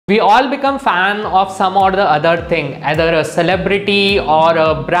We all become fan of some or the other thing, either a celebrity or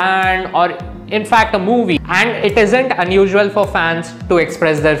a brand or in fact a movie, and it isn't unusual for fans to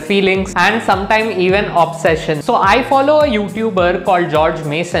express their feelings and sometimes even obsession. So I follow a YouTuber called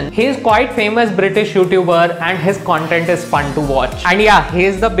GeorgeMason. He is quite famous British YouTuber and his content is fun to watch, and yeah, he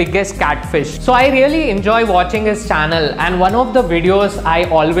is the biggest catfish. So I really enjoy watching his channel, and one of the videos I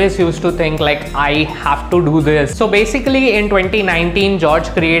always used to think like I have to do this. So basically in 2019 George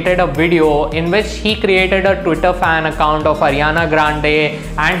created a video in which he created a Twitter fan account of Ariana Grande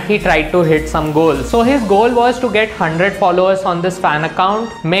and he tried to hit some goals. So his goal was to get 100 followers on this fan account,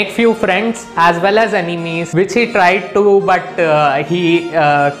 make few friends as well as enemies, which he tried to, but he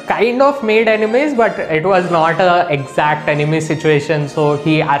kind of made enemies, but it was not a exact enemy situation. So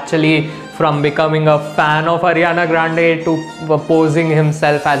he actually, from becoming a fan of Ariana Grande to posing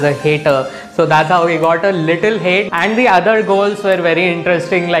himself as a hater. So that's how he got a little hate. And the other goals were very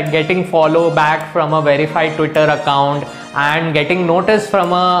interesting, like getting follow back from a verified Twitter account and getting noticed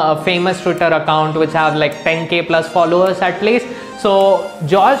from a famous Twitter account which have like 10k plus followers at least. So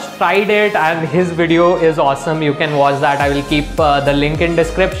George tried it and his video is awesome. You can watch that. I will keep the link in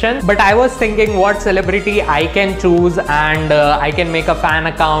description. But I was thinking what celebrity I can choose and I can make a fan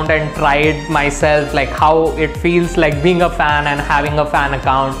account and try it myself, like how it feels like being a fan and having a fan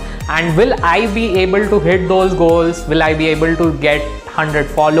account. And will I be able to hit those goals? Will I be able to get 100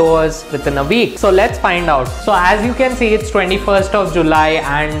 followers within a week? So let's find out. So as you can see, it's 21st of July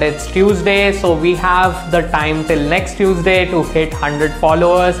and it's Tuesday. So we have the time till next Tuesday to hit 100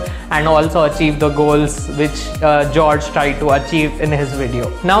 followers and also achieve the goals which George tried to achieve in his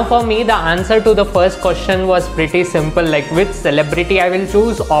video. Now for me, the answer to the first question was pretty simple, like which celebrity I will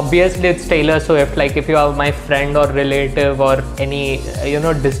choose. Obviously it's Taylor Swift. Like if you are my friend or relative or any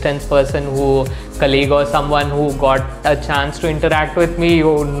distance person who colleague or someone who got a chance to interact with me,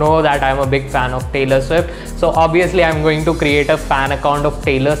 you know that I'm a big fan of Taylor Swift. So obviously I'm going to create a fan account of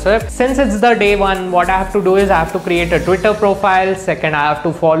Taylor Swift. Since it's the day one, what I have to do is I have to create a Twitter profile. Second, I have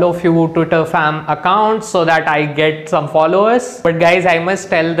to follow few Twitter fam accounts so that I get some followers. But guys, I must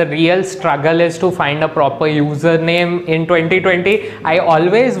tell, the real struggle is to find a proper username in 2020. I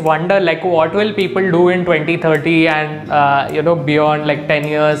always wonder like what will people do in 2030 and beyond, like 10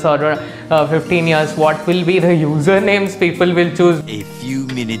 years or 15 years, what will be the usernames people will choose. A few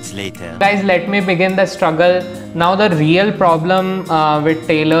minutes later. Guys, let me begin the struggle. Now the real problem with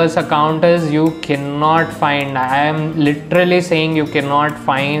Taylor's account is you cannot find, I am literally saying you cannot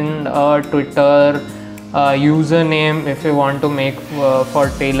find a Twitter username if you want to make for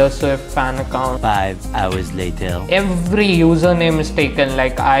Taylor Swift fan account. 5 hours later. Every username is taken.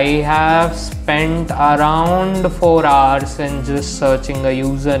 Like I have spent around 4 hours in just searching a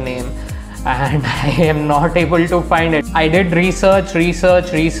username and I am not able to find it. I did research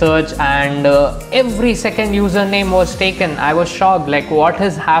and every second username was taken. I was shocked, like what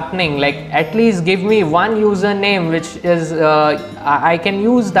is happening? Like at least give me one username which is I can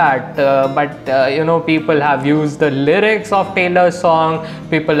use that, but people have used the lyrics of Taylor's song.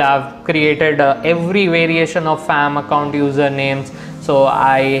 People have created every variation of fam account usernames. So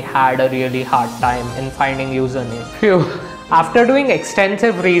I had a really hard time in finding username. Phew. After doing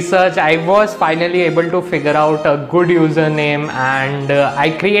extensive research, I was finally able to figure out a good username and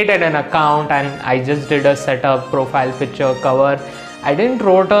I created an account and I just did a setup, profile picture, cover. I didn't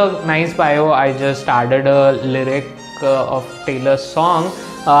wrote a nice bio, I just added a lyric of Taylor's song.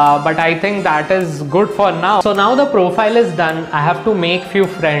 But I think that is good for now. So now the profile is done. I have to make few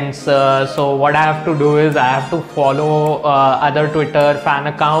friends. So what I have to do is I have to follow other Twitter fan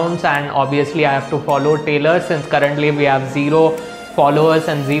accounts, and obviously I have to follow Taylor since currently we have 0 followers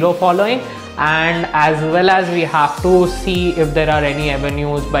and 0 following. And as well as we have to see if there are any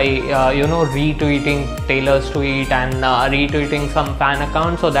avenues by retweeting Taylor's tweet and retweeting some fan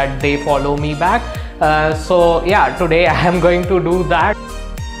accounts so that they follow me back. So yeah, today I am going to do that.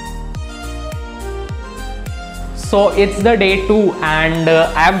 So it's the day 2 and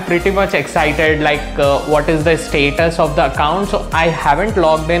I'm pretty much excited, like what is the status of the account. So I haven't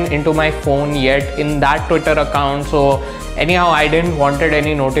logged into my phone yet in that Twitter account. So anyhow, I didn't wanted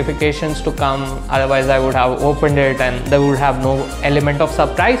any notifications to come, otherwise I would have opened it and there would have no element of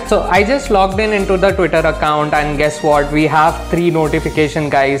surprise. So I just logged into the Twitter account and guess what, we have 3 notification,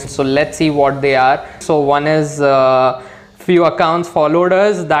 guys. So let's see what they are. So one is few accounts followed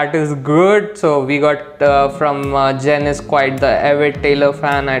us, that is good. So we got from Jen is quite the avid Taylor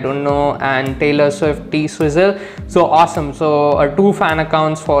fan, I don't know, and Taylor Swift T Swizzle. So awesome. So 2 fan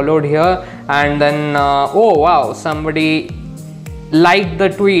accounts followed here, and then oh wow, somebody liked the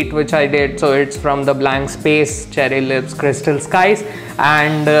tweet which I did. So it's from the blank space, cherry lips, crystal skies,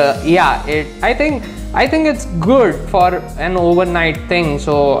 and yeah, I think it's good for an overnight thing.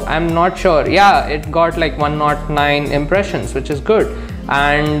 So I'm not sure. Yeah, it got like 109 impressions, which is good.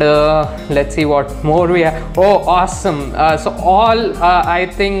 And let's see what more we have. Oh, awesome. So I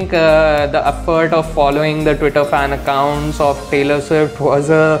think the effort of following the Twitter fan accounts of Taylor Swift was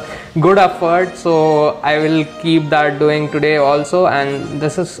a good effort, so I will keep that doing today also. And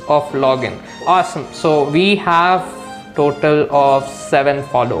this is of login. Awesome. So we have total of 7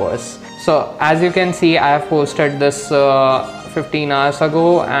 followers. So as you can see, I have posted this 15 hours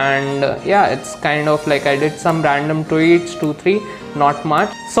ago, and yeah, it's kind of like I did some random tweets, 2-3, not much.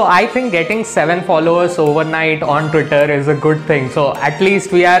 So I think getting 7 followers overnight on Twitter is a good thing. So at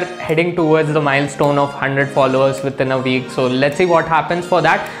least we are heading towards the milestone of 100 followers within a week. So let's see what happens for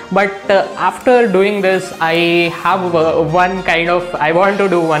that. But after doing this, I have I want to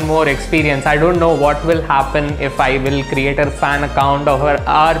do one more experience. I don't know what will happen if I will create a fan account of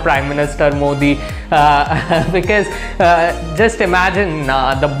our Prime Minister Modi, because just imagine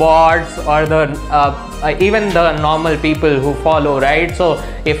the bots or even the normal people who follow, right? So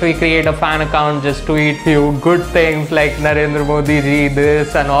if we create a fan account, just tweet few good things like Narendra Modi ji,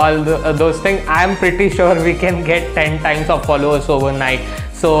 this and all those things, I'm pretty sure we can get 10 times of followers overnight.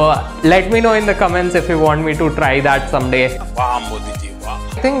 So let me know in the comments if you want me to try that someday. Wow, Modi ji, wow.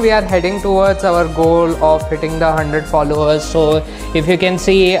 I think we are heading towards our goal of hitting the 100 followers. So if you can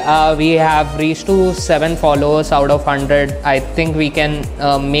see, we have reached to 7 followers out of 100. I think we can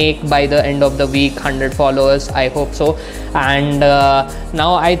make by the end of the week 100 followers. I hope so. And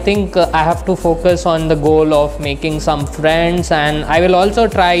now I think I have to focus on the goal of making some friends, and I will also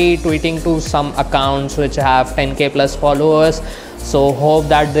try tweeting to some accounts which have 10k plus followers. So hope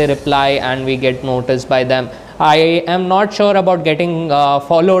that they reply and we get noticed by them. I am not sure about getting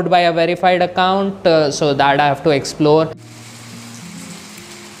followed by a verified account, so that I have to explore.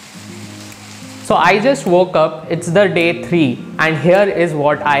 So I just woke up, it's the day 3, and here is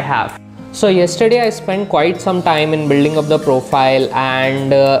what I have. So yesterday I spent quite some time in building up the profile,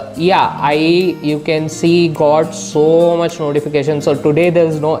 and yeah, you can see got so much notification. So today there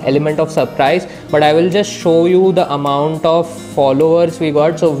is no element of surprise, but I will just show you the amount of followers we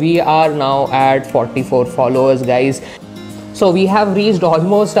got. So we are now at 44 followers, guys. So we have reached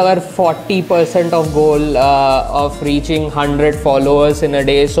almost our 40% of goal of reaching 100 followers in a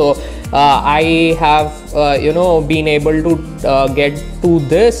day. So I have been able to get to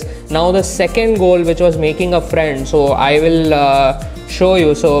this. Now the second goal, which was making a friend, so I will show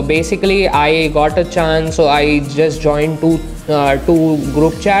you. So basically I got a chance, so I just joined two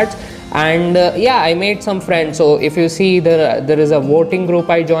group chats, and yeah, I made some friends. So if you see, there is a voting group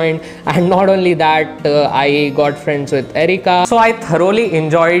I joined, and not only that, I got friends with Erica. So I thoroughly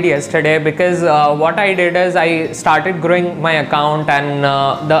enjoyed yesterday, because what I did is I started growing my account, and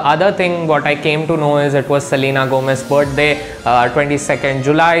the other thing what I came to know is it was Selena Gomez's birthday, 22nd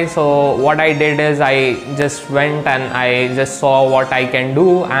July. So what I did is I just went and I just saw what I can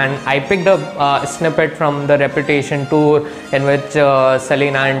do, and I picked a snippet from the Reputation tour in which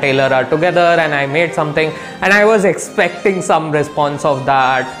Selena and Taylor are together, and I made something, and I was expecting some response of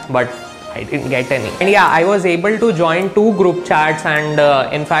that, but I didn't get any. And yeah, I was able to join 2 group chats, and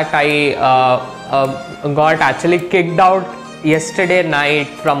in fact I got actually kicked out yesterday night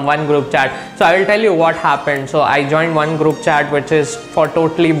from one group chat. So I will tell you what happened. So I joined one group chat which is for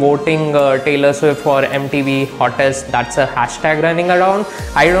totally voting Taylor Swift for MTV Hottest. That's a hashtag running around.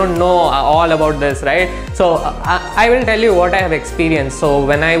 I don't know all about this, right? So I will tell you what I have experienced. So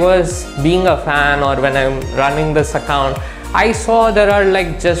when I was being a fan, or when I'm running this account, I saw there are,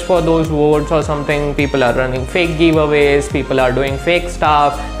 like, just for those votes or something, people are running fake giveaways, people are doing fake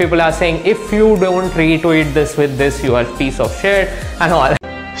stuff, people are saying if you don't retweet this with this, you are a piece of shit and all.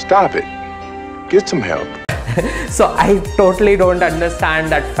 Stop it. Get some help. So I totally don't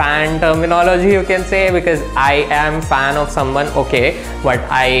understand that fan terminology, you can say, because I am fan of someone, okay, but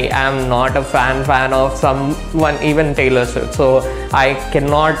I am not a fan of someone, even Taylor Swift. So I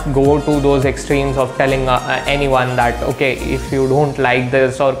cannot go to those extremes of telling anyone that, okay, if you don't like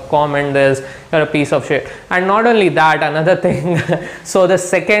this or comment this, you're a piece of shit. And not only that, another thing, so the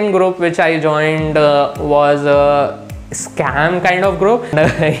second group which I joined was scam kind of group.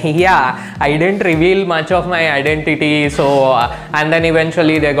 Yeah, I didn't reveal much of my identity, so and then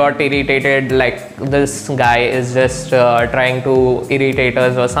eventually they got irritated, like this guy is just trying to irritate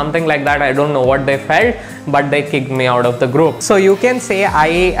us or something like that. I don't know what they felt, but they kicked me out of the group. So you can say I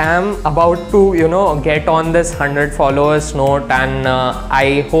am about to, you know, get on this 100 followers note, and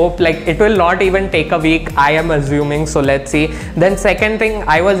I hope like it will not even take a week, I am assuming. So let's see. Then second thing,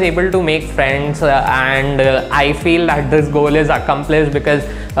 I was able to make friends, and I feel that this goal is accomplished because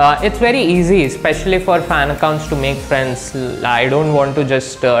it's very easy, especially for fan accounts, to make friends. I don't want to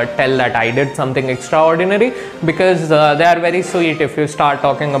just tell that I did something extraordinary, because they are very sweet. If you start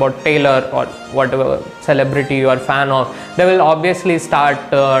talking about Taylor or whatever celebrity you are fan of, they will obviously start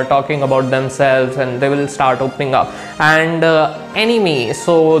talking about themselves, and they will start opening up. And enemy,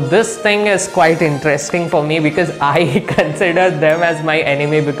 so this thing is quite interesting for me, because I consider them as my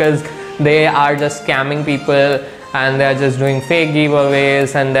enemy, because they are just scamming people, and they are just doing fake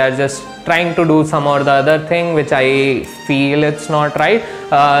giveaways, and they are just trying to do some or the other thing which I feel it's not right.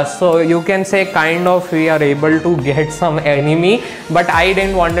 So you can say kind of we are able to get some enemy, but I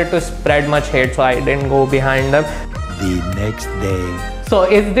didn't want it to spread much hate, so I didn't go behind them. The next day. So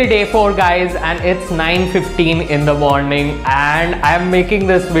it's the day 4, guys, and it's 9:15 in the morning, and I am making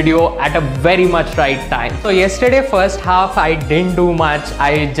this video at a very much right time. So yesterday first half I didn't do much.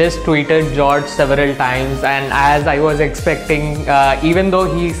 I just tweeted George several times, and as I was expecting, even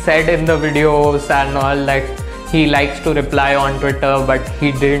though he said in the videos and all like he likes to reply on Twitter, but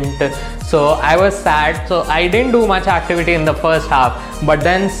he didn't. So I was sad, so I didn't do much activity in the first half. But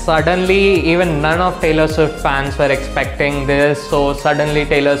then suddenly, even none of Taylor Swift fans were expecting this. So suddenly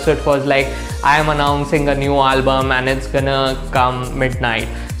Taylor Swift was like, I am announcing a new album and it's gonna come midnight.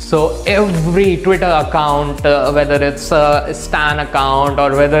 So every Twitter account, whether it's a Stan account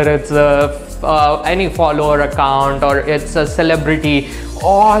or whether it's any follower account or it's a celebrity,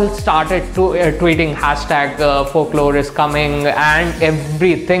 all started to tweeting hashtag folklore is coming, and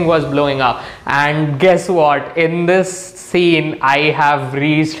everything was blowing up. And guess what? In this scene, I have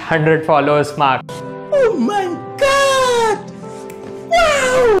reached 100 followers mark. Oh my god!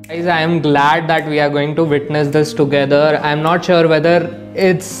 Wow! Guys, I am glad that we are going to witness this together. I'm not sure whether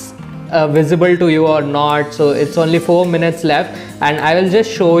it's visible to you or not, so it's only 4 minutes left, and I will just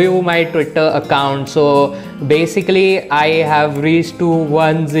show you my Twitter account. So basically I have reached to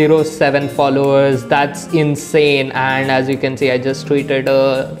 107 followers. That's insane. And as you can see, I just tweeted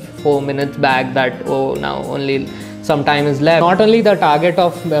 4 minutes back that, oh, now only some time is left. Not only the target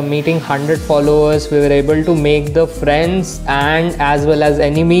of meeting 100 followers, we were able to make the friends and as well as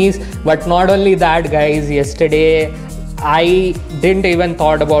enemies. But not only that, guys, yesterday I didn't even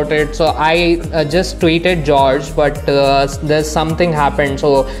thought about it, so I just tweeted George, but there's something happened.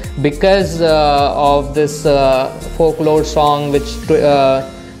 So because of this folklore song which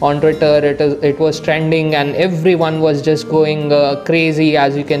on Twitter it was trending, and everyone was just going crazy.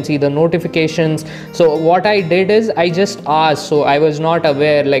 As you can see the notifications. So what I did is I just asked, so I was not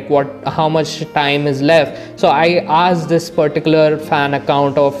aware like how much time is left. So I asked this particular fan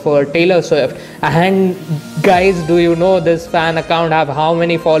account of Taylor Swift, and guys, do you know this fan account have how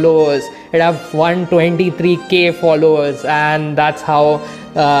many followers? It have 123k followers, and that's how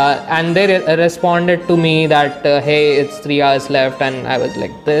and they responded to me that hey, it's 3 hours left, and I was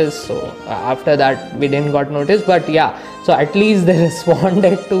like this. So after that we didn't got noticed, but yeah, so at least they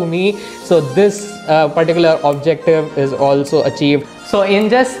responded to me. So this particular objective is also achieved. So in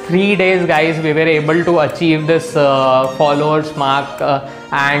just 3 days, guys, we were able to achieve this followers mark,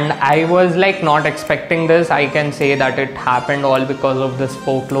 and I was like not expecting this. I can say that it happened all because of this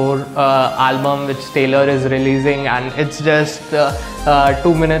folklore album which Taylor is releasing, and it's just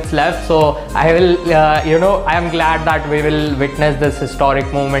 2 minutes left. So I will you know, I am glad that we will witness this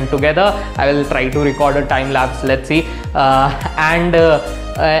historic moment together. I will try to record a time lapse. Let's see.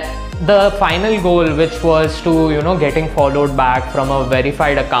 The final goal, which was to, you know, getting followed back from a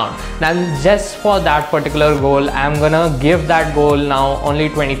verified account. Now just for that particular goal, I'm gonna give that goal now only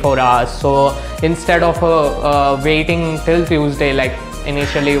 24 hours. So instead of waiting till Tuesday, like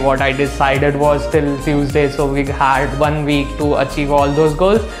initially what I decided was till Tuesday, so we had 1 week to achieve all those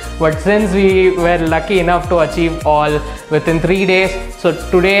goals. But since we were lucky enough to achieve all within 3 days, so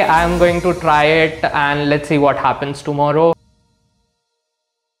today I'm going to try it, and let's see what happens tomorrow.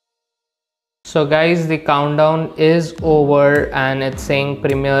 So guys, the countdown is over, and it's saying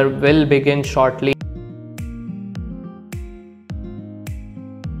premiere will begin shortly.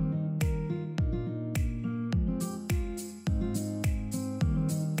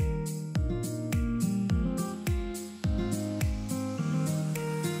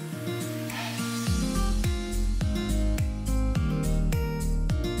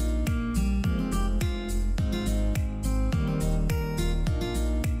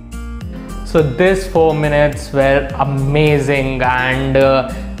 So these 4 minutes were amazing, and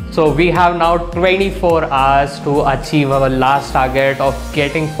So we have now 24 hours to achieve our last target of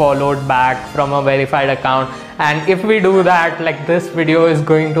getting followed back from a verified account. And if we do that, like, this video is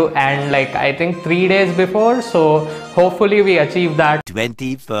going to end like I think 3 days before. So hopefully we achieve that.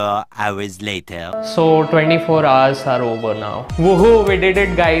 24 hours later. So 24 hours are over now. Woohoo, we did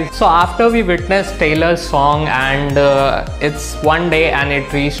it, guys. So after we witnessed Taylor's song, and it's one day and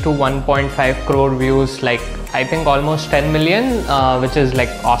it reached to 1.5 crore views, like I think almost 10 million, which is like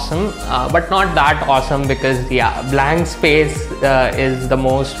awesome, but not that awesome because yeah, Blank Space is the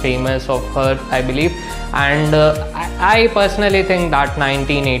most famous of her, I believe. And I personally think that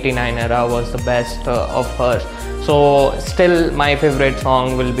 1989 era was the best of hers. So still my favorite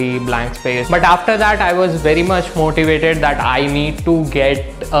song will be Blank Space. But after that I was very much motivated that I need to get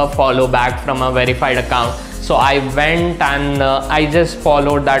a follow back from a verified account. So I went and I just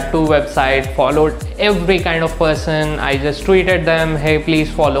followed that 2 websites, followed every kind of person. I just tweeted them, hey,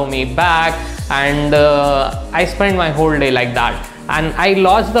 please follow me back. And I spent my whole day like that. And I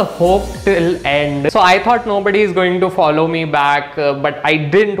lost the hope till end. So I thought nobody is going to follow me back, but I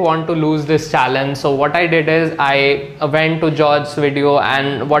didn't want to lose this challenge. So what I did is I went to George's video,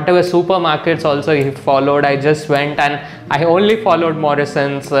 and whatever supermarkets also he followed, I just went and I only followed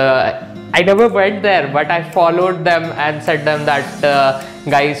Morrison's. I never went there, but I followed them and said them that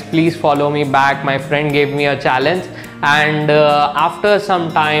guys, please follow me back. My friend gave me a challenge, and after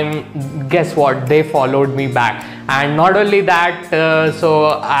some time, guess what, they followed me back. And not only that, so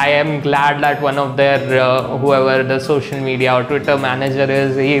I am glad that one of their whoever the social media or Twitter manager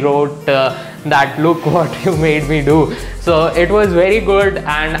is, he wrote that look what you made me do. So it was very good,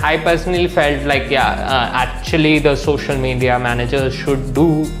 and I personally felt like yeah, actually the social media managers should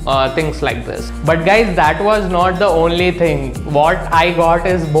do things like this. But guys, that was not the only thing. What I got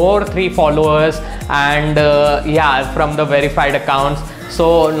is more 3 followers, and yeah, from the verified accounts.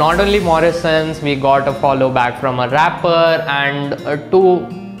 So not only Morrison's, we got a follow back from a rapper and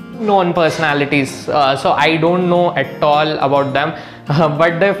 2 known personalities. So I don't know at all about them,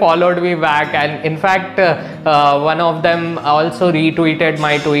 but they followed me back. And in fact, one of them also retweeted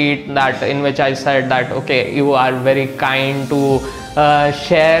my tweet that in which I said that okay, you are very kind to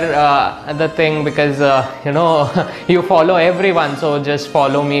share the thing because you know you follow everyone, so just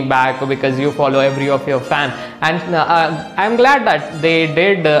follow me back because you follow every of your fan. And I'm glad that they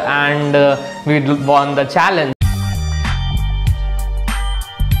did, and we won the challenge.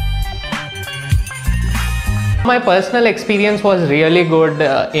 My personal experience was really good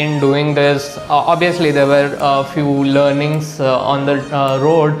in doing this. Obviously there were a few learnings on the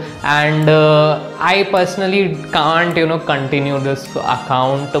road, and I personally can't continue this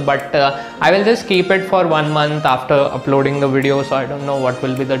account, but I will just keep it for 1 month after uploading the video. So I don't know what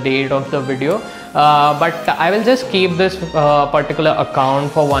will be the date of the video, but I will just keep this particular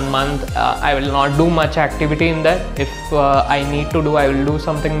account for 1 month. I will not do much activity in there. If I need to do, I will do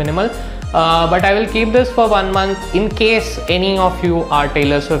something minimal. But I will keep this for 1 month in case any of you are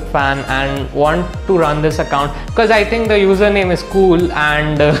Taylor Swift fan and want to run this account, because I think the username is cool.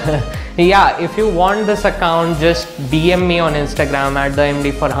 And yeah, if you want this account, just DM me on Instagram at the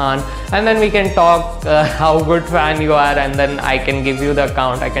MD Farhan, and then we can talk how good fan you are, and then I can give you the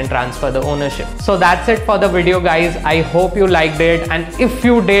account. I can transfer the ownership. So that's it for the video, guys. I hope you liked it, and if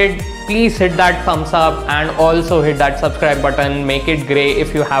you did, please hit that thumbs up and also hit that subscribe button. Make it grey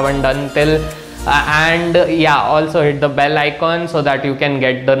if you haven't done till, and yeah, also hit the bell icon so that you can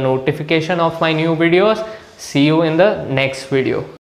get the notification of my new videos. See you in the next video.